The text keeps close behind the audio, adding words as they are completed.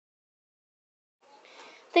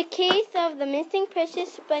The Case of the Missing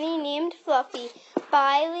Precious Bunny Named Fluffy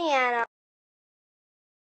by Leanna.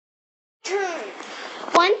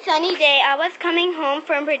 One sunny day, I was coming home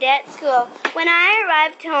from Burdett School. When I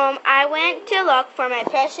arrived home, I went to look for my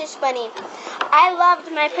precious bunny. I loved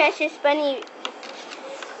my precious bunny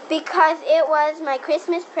because it was my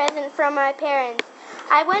Christmas present from my parents.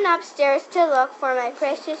 I went upstairs to look for my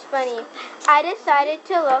precious bunny. I decided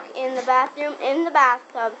to look in the bathroom in the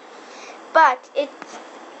bathtub, but it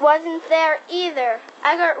wasn't there either.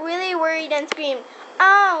 I got really worried and screamed,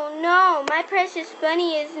 "Oh no, my precious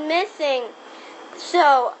bunny is missing."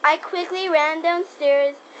 So I quickly ran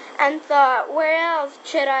downstairs and thought, where else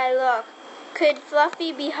should I look? Could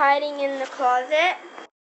Fluffy be hiding in the closet?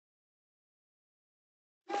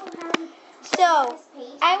 So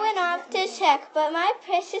I went off to check, but my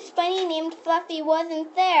precious bunny named Fluffy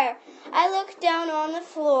wasn't there. I looked down on the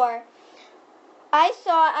floor. I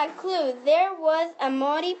saw a clue. There was a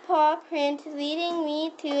muddy paw print leading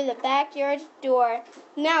me to the backyard door.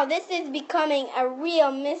 Now this is becoming a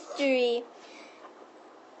real mystery.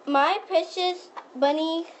 My precious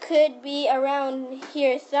bunny could be around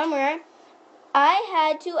here somewhere. I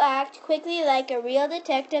had to act quickly like a real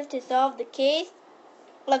detective to solve the case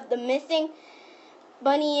of the missing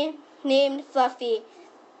bunny named Fluffy.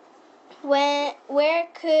 Where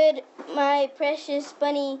could my precious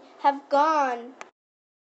bunny have gone?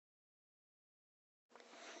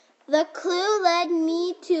 The clue led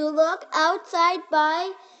me to look outside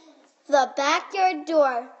by the backyard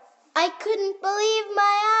door. I couldn't believe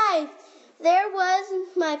my eyes. There was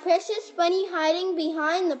my precious bunny hiding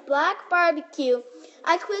behind the black barbecue.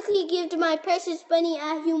 I quickly gave my precious bunny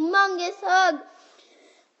a humongous hug.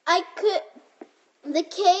 The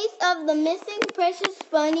case of the missing precious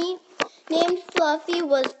bunny named Fluffy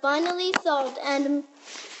was finally solved, and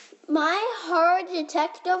my hard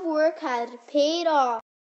detective work had paid off.